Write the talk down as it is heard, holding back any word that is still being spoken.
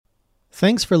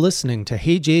Thanks for listening to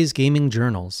Hey Jay's Gaming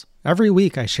Journals. Every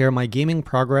week I share my gaming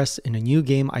progress in a new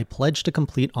game I pledge to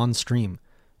complete on stream.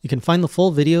 You can find the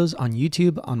full videos on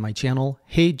YouTube on my channel,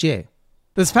 Hey Jay.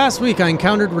 This past week I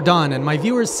encountered Radahn and my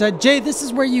viewers said, Jay, this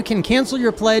is where you can cancel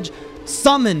your pledge,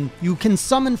 summon. You can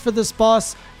summon for this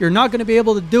boss. You're not going to be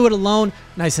able to do it alone.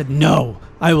 And I said, no,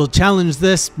 I will challenge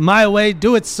this my way,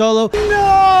 do it solo.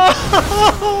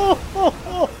 No!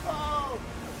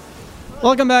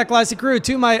 Welcome back, Classic Crew,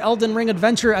 to my Elden Ring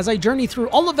adventure as I journey through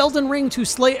all of Elden Ring to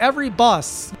slay every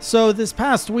boss. So this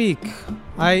past week,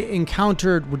 I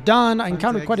encountered Radahn. I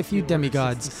encountered quite a few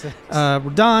demigods.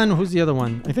 Radahn, who's the other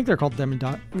one? I think they're called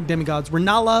demigods.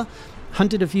 Renala.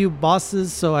 Hunted a few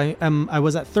bosses, so I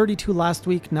was at 32 last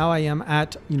week. Now I am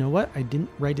at, you know what? I didn't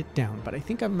write it down, but I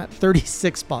think I'm at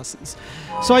 36 bosses.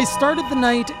 So I started the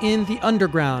night in the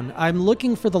underground. I'm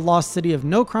looking for the lost city of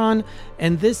Nokron,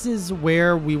 and this is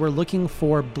where we were looking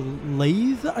for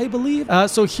Blaidd, I believe.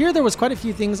 So here there was quite a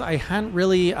few things I hadn't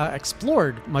really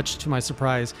explored, much to my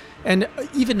surprise. And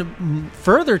even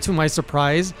further to my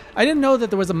surprise, I didn't know that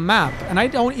there was a map, and I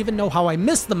don't even know how I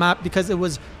missed the map because it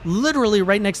was literally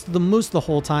right next to the moose the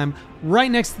whole time, right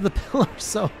next to the pillar.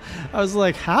 So I was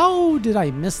like, how did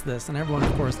I miss this? And everyone,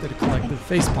 of course, did a collective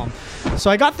facepalm. So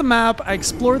I got the map, I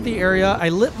explored the area, I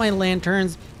lit my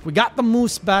lanterns, we got the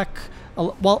moose back.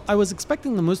 Well, I was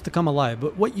expecting the moose to come alive,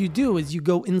 but what you do is you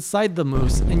go inside the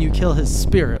moose and you kill his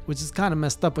spirit, which is kind of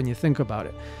messed up when you think about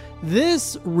it.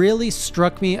 This really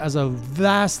struck me as a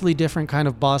vastly different kind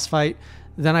of boss fight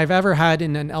than I've ever had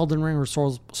in an Elden Ring or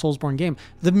Soulsborne game.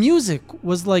 The music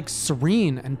was like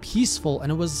serene and peaceful,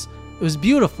 and it was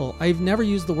beautiful. I've never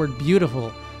used the word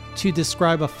beautiful to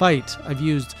describe a fight. I've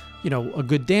used, a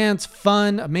good dance,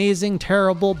 fun, amazing,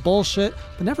 terrible, bullshit,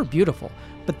 but never beautiful.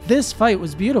 But this fight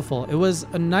was beautiful. It was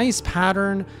a nice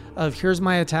pattern of here's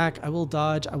my attack, I will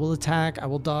dodge, I will attack, I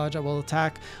will dodge, I will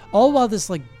attack. All while this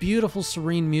like beautiful,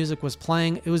 serene music was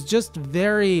playing. It was just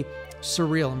very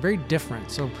surreal and very different.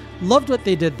 So loved what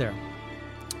they did there.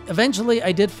 Eventually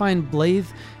I did find Blaidd,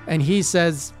 and he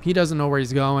says he doesn't know where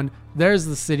he's going. There's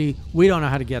the city. We don't know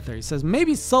how to get there. He says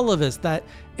maybe Sullivis, that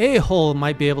a-hole,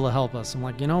 might be able to help us. I'm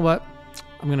like, you know what?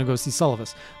 I'm going to go see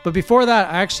Sullivis. But before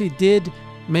that, I actually did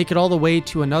make it all the way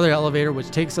to another elevator, which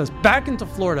takes us back into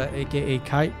Florida, aka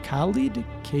Khalid.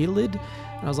 And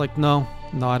I was like, no,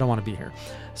 I don't want to be here.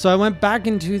 So I went back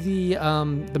into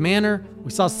the manor.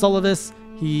 We saw Sullivis.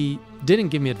 He didn't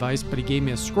give me advice, but he gave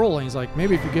me a scroll, and he's like,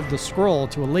 maybe if you give the scroll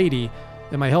to a lady,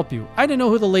 it might help you. I didn't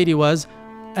know who the lady was,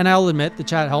 and I'll admit the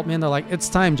chat helped me, and they're like, it's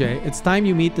time, Jay. It's time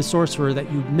you meet the sorcerer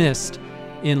that you missed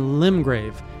in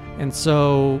Limgrave. And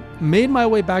so made my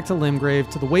way back to Limgrave,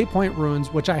 to the Waypoint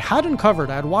Ruins, which I hadn't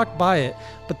covered. I had walked by it,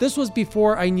 but this was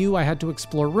before I knew I had to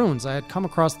explore ruins. I had come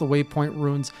across the Waypoint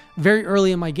Ruins very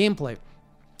early in my gameplay.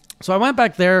 So I went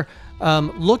back there,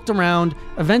 looked around,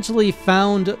 eventually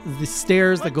found the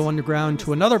stairs that go underground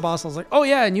to another boss. I was like, oh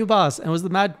yeah, a new boss. And it was the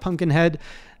Mad Pumpkin Head.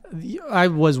 I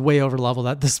was way over leveled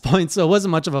at this point, so it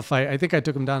wasn't much of a fight. I think I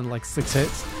took him down in like 6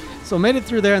 hits. So made it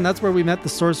through there, and that's where we met the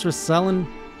sorceress Selin.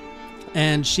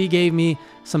 And she gave me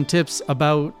some tips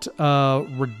about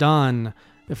Radahn,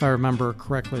 if I remember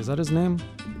correctly. Is that his name?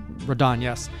 Radahn,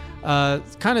 yes.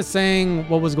 Kind of saying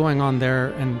what was going on there,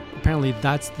 and apparently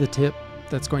that's the tip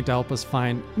that's going to help us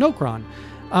find Nokron.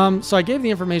 So I gave the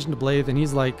information to Blaidd, and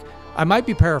he's like, I might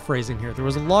be paraphrasing here. There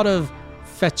was a lot of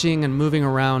fetching and moving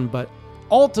around, but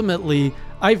ultimately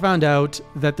I found out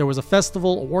that there was a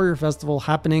festival, a warrior festival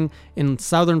happening in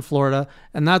southern Florida,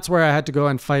 and that's where I had to go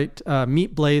and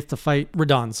meet Blaidd to fight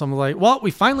Radahn. So I'm like, well,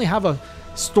 we finally have a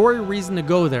story reason to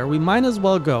go there. We might as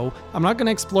well go. I'm not going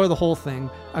to explore the whole thing.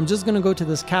 I'm just going to go to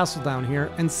this castle down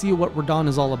here and see what Radahn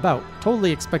is all about.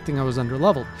 Totally expecting I was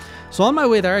underleveled. So on my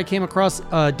way there, I came across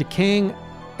a decaying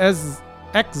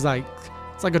Exite.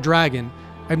 It's like a dragon.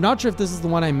 I'm not sure if this is the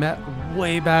one I met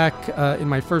way back in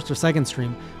my first or second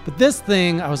stream, but this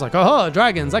thing, I was like, oh,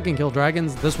 dragons, I can kill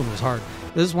dragons. This one was hard.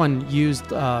 This one used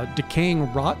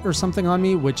decaying rot or something on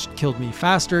me, which killed me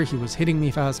faster. He was hitting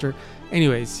me faster.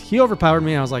 Anyways, he overpowered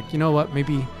me. I was like, you know what?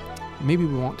 Maybe we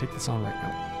won't take this on right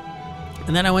now.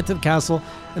 And then I went to the castle,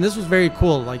 and this was very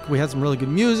cool. Like, we had some really good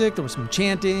music. There was some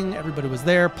chanting. Everybody was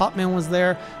there. Popman was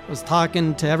there. I was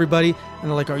talking to everybody, and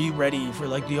they're like, are you ready for,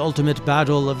 like, the ultimate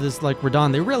battle of this, like,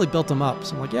 Radahn? They really built him up.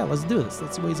 So I'm like, yeah, let's do this.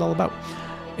 That's what he's all about.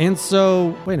 And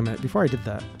so, wait a minute. Before I did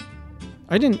that,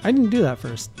 I didn't do that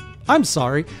first. I'm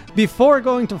sorry. Before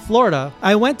going to Florida,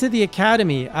 I went to the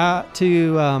academy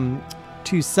to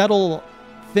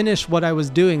finish what I was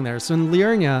doing there. So in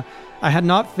Liurnia, I had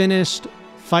not finished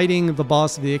fighting the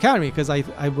boss of the academy because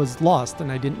I was lost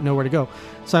and I didn't know where to go.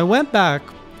 So I went back,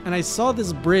 and I saw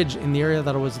this bridge in the area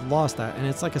that I was lost at, and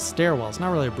it's like a stairwell. It's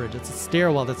not really a bridge. It's a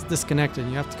stairwell that's disconnected,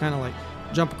 and you have to kind of like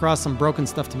jump across some broken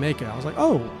stuff to make it. I was like,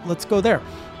 oh, let's go there.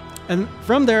 And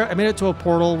from there, I made it to a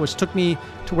portal, which took me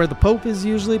to where the Pope is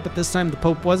usually, but this time the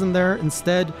Pope wasn't there.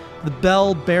 Instead, the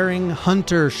bell-bearing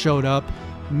hunter showed up,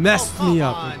 messed me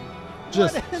up,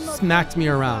 just smacked me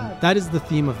around. That is the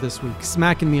theme of this week,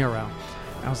 smacking me around.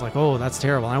 I was like, oh, that's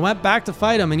terrible. And I went back to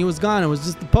fight him, and he was gone. It was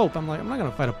just the Pope. I'm like, I'm not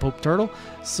going to fight a Pope turtle.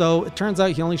 So it turns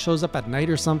out he only shows up at night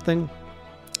or something.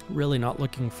 Really not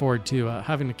looking forward to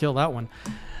having to kill that one.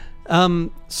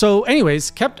 So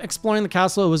anyways, kept exploring the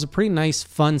castle. It was a pretty nice,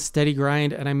 fun, steady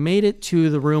grind, and I made it to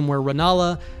the room where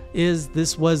Rennala is.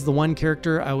 This was the one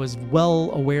character I was well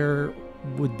aware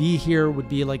would be here, would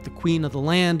be like the queen of the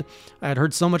land. I had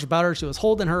heard so much about her. She was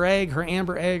holding her egg, her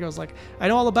amber egg. I was like, I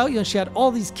know all about you. And she had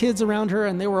all these kids around her,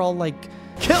 and they were all like,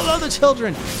 kill all the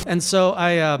children. And so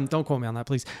I, don't quote me on that,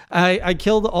 please. I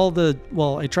killed all the,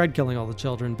 well, I tried killing all the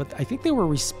children, but I think they were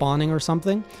respawning or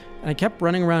something. And I kept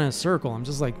running around in a circle. I'm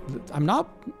just like, I'm not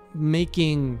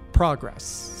making progress.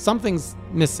 Something's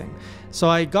missing. So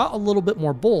I got a little bit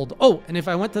more bold. Oh, and if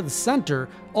I went to the center,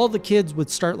 all the kids would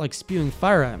start like spewing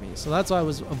fire at me. So that's why I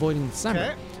was avoiding the center.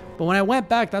 Okay. But when I went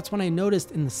back, that's when I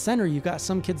noticed in the center, you got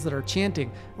some kids that are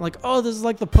chanting. I'm like, oh, this is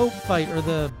like the Pope fight or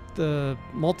the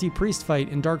multi-priest fight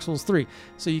in Dark Souls 3.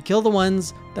 So you kill the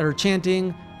ones that are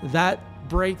chanting, that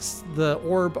breaks the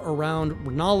orb around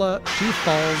Rennala, she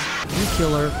falls, you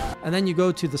kill her, and then you go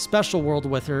to the special world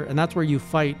with her, and that's where you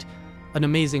fight an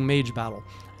amazing mage battle.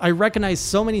 I recognized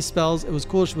so many spells. It was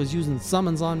cool. She was using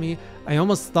summons on me. I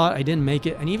almost thought I didn't make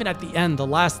it. And even at the end, the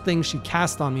last thing she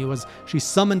cast on me was she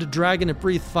summoned a dragon to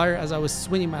breathe fire as I was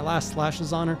swinging my last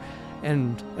slashes on her.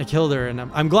 And I killed her. And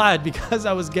I'm glad because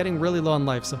I was getting really low on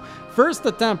life. So first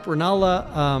attempt, Rennala,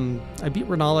 I beat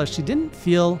Rennala. She didn't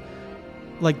feel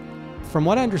like, from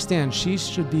what I understand, she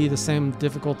should be the same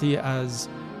difficulty as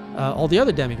all the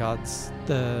other demigods.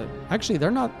 Actually,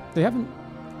 they haven't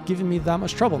given me that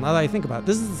much trouble now that I think about it.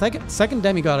 This is the second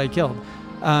demigod I killed.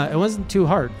 It wasn't too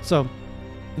hard. So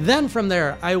then from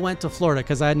there, I went to Florida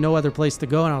because I had no other place to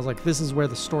go, and I was like, this is where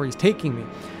the story's taking me.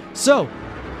 So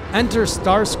enter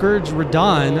Star Scourge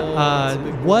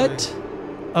Radahn. What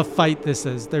a fight this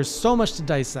is. There's so much to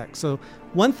dissect. So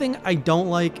one thing I don't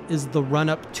like is the run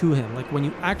up to him. Like when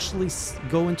you actually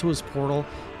go into his portal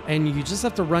and you just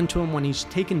have to run to him when he's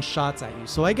taking shots at you.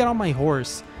 So I get on my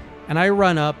horse and I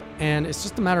run up, and it's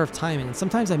just a matter of timing. And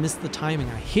sometimes I miss the timing.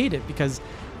 I hate it because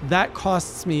that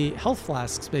costs me health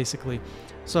flasks, basically.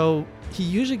 So he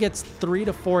usually gets 3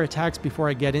 to 4 attacks before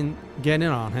I get in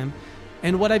on him.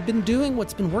 And what I've been doing,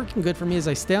 what's been working good for me, is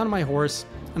I stay on my horse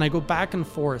and I go back and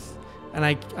forth. And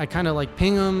I kind of like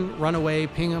ping him, run away,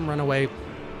 ping him, run away.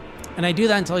 And I do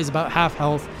that until he's about half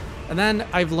health. And then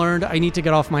I've learned I need to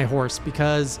get off my horse,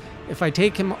 because if I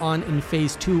take him on in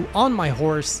phase 2 on my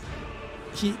horse,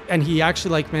 he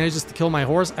actually like manages to kill my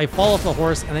horse, I fall off the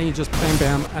horse, and then he just bam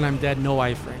bam and I'm dead, no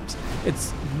iframes.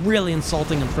 It's really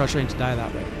insulting and frustrating to die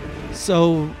that way.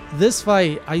 So this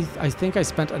fight, I think I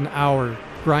spent an hour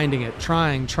grinding it,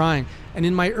 trying, and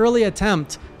in my early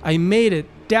attempt I made it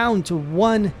down to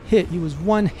 1 hit. He was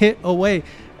 1 hit away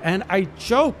and I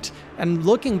choked. And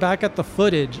looking back at the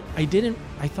footage, I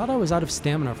thought I was out of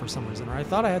stamina for some reason, or I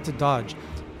thought I had to dodge.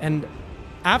 And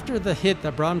after the hit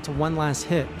that brought him to 1 last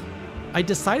hit, I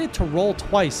decided to roll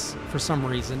twice for some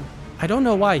reason. I don't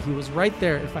know why. He was right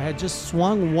there. If I had just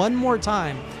swung 1 more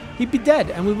time, he'd be dead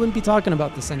and we wouldn't be talking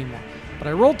about this anymore. But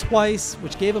I rolled twice,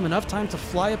 which gave him enough time to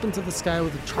fly up into the sky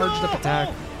with a charged up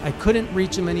attack. I couldn't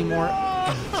reach him anymore,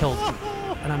 and he killed me.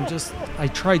 And I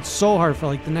tried so hard for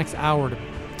like the next hour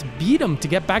to beat him, to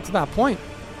get back to that point.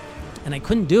 And I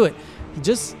couldn't do it.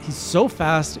 He's so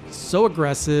fast, so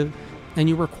aggressive, and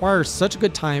you require such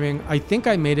good timing. I think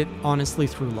I made it honestly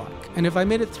through luck. And if I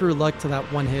made it through luck to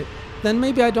that 1 hit, then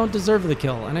maybe I don't deserve the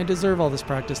kill, and I deserve all this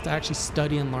practice to actually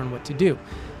study and learn what to do.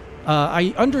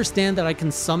 I understand that I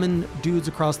can summon dudes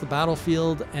across the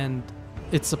battlefield, and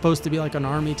it's supposed to be like an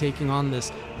army taking on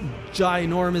this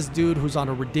ginormous dude who's on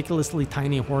a ridiculously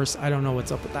tiny horse. I don't know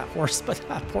what's up with that horse, but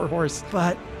that poor horse.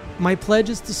 But my pledge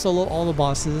is to solo all the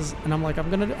bosses, and I'm like, I'm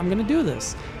gonna do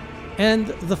this. And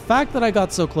the fact that I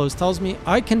got so close tells me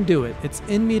I can do it. It's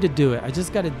in me to do it. I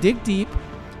just gotta dig deep,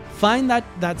 find that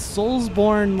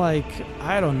Soulsborne, like,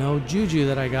 I don't know, juju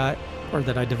that I got, or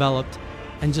that I developed,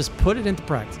 and just put it into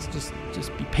practice.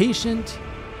 Just be patient,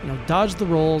 dodge the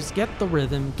rolls, get the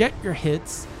rhythm, get your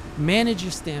hits, manage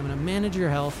your stamina, manage your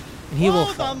health, and he will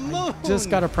fall. I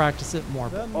just got to practice it more.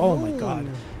 But oh my God,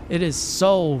 it is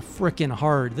so freaking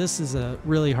hard. This is a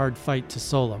really hard fight to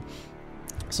solo.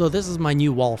 So this is my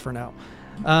new wall for now.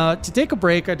 To take a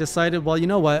break, I decided, well, you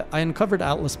know what? I uncovered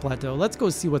Atlas Plateau. Let's go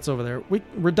see what's over there.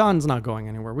 Radahn's not going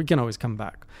anywhere. We can always come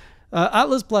back.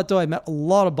 Atlas Plateau, I met a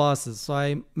lot of bosses. So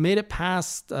I made it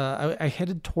past, I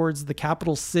headed towards the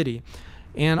capital city.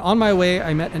 And on my way,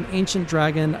 I met an ancient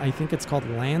dragon. I think it's called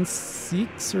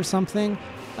Lancex or something.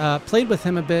 Played with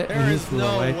him a bit and he flew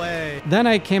away. Then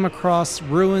I came across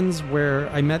ruins where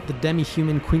I met the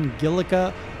demi-human Queen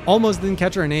Gillica. Almost didn't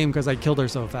catch her name because I killed her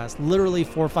so fast. Literally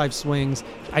 4 or 5 swings.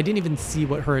 I didn't even see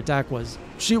what her attack was.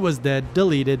 She was dead,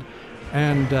 deleted,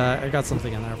 and I got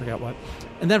something in there, I forgot what.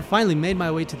 And then finally made my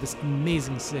way to this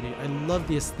amazing city. I love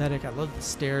the aesthetic. I love the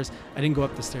stairs. I didn't go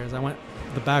up the stairs. I went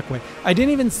the back way. I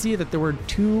didn't even see that there were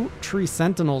 2 tree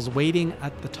sentinels waiting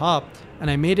at the top. And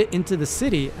I made it into the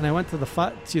city, and I went to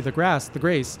the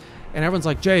grace, and everyone's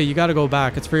like, Jay, you got to go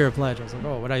back. It's for your pledge. I was like,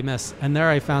 oh, what'd I miss? And there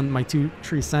I found my 2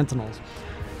 tree sentinels.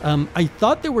 I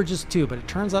thought there were just 2, but it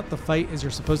turns out the fight is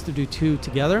you're supposed to do 2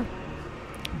 together.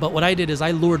 But what I did is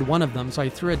I lured one of them. So I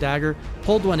threw a dagger,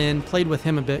 pulled one in, played with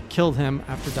him a bit, killed him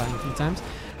after dying a few times.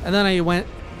 And then I went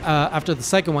after the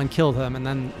second one, killed him. And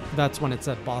then that's when it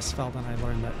said boss felled. And I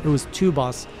learned that it was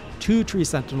 2 tree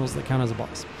sentinels that count as a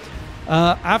boss.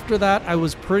 After that, I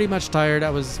was pretty much tired.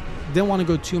 Didn't want to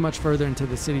go too much further into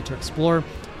the city to explore.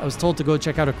 I was told to go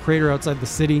check out a crater outside the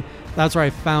city. That's where I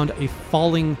found a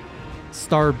falling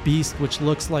star beast, which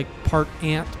looks like part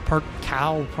ant, part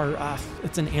cow,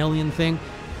 it's an alien thing.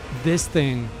 This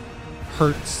thing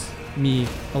hurts me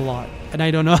a lot. And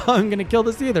I don't know how I'm going to kill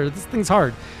this either. This thing's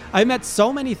hard. I met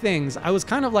so many things. I was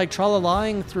kind of like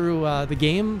tra-la-laing through the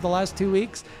game the last 2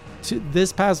 weeks.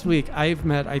 This past week, I've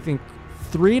met, I think,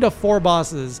 3 to 4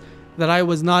 bosses that I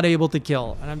was not able to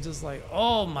kill. And I'm just like,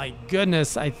 oh my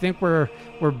goodness. I think we're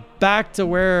back to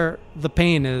where the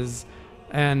pain is.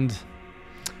 And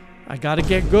I got to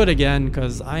get good again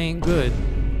because I ain't good.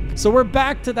 So we're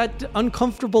back to that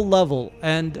uncomfortable level,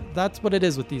 and that's what it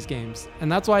is with these games. And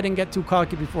that's why I didn't get too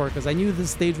cocky before, because I knew this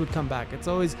stage would come back. It's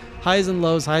always highs and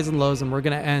lows, and we're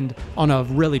going to end on a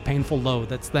really painful low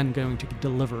that's then going to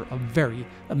deliver a very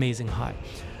amazing high.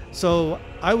 So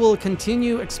I will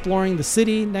continue exploring the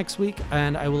city next week,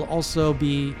 and I will also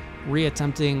be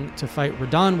reattempting to fight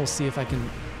Radahn. We'll see if I can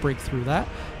break through that.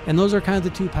 And those are kind of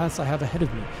the 2 paths I have ahead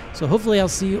of me. So hopefully I'll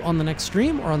see you on the next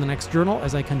stream or on the next journal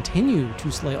as I continue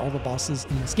to slay all the bosses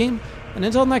in this game. And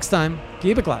until next time,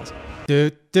 keep it classy.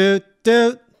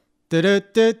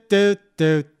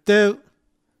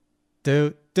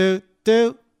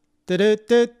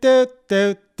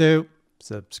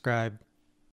 Subscribe.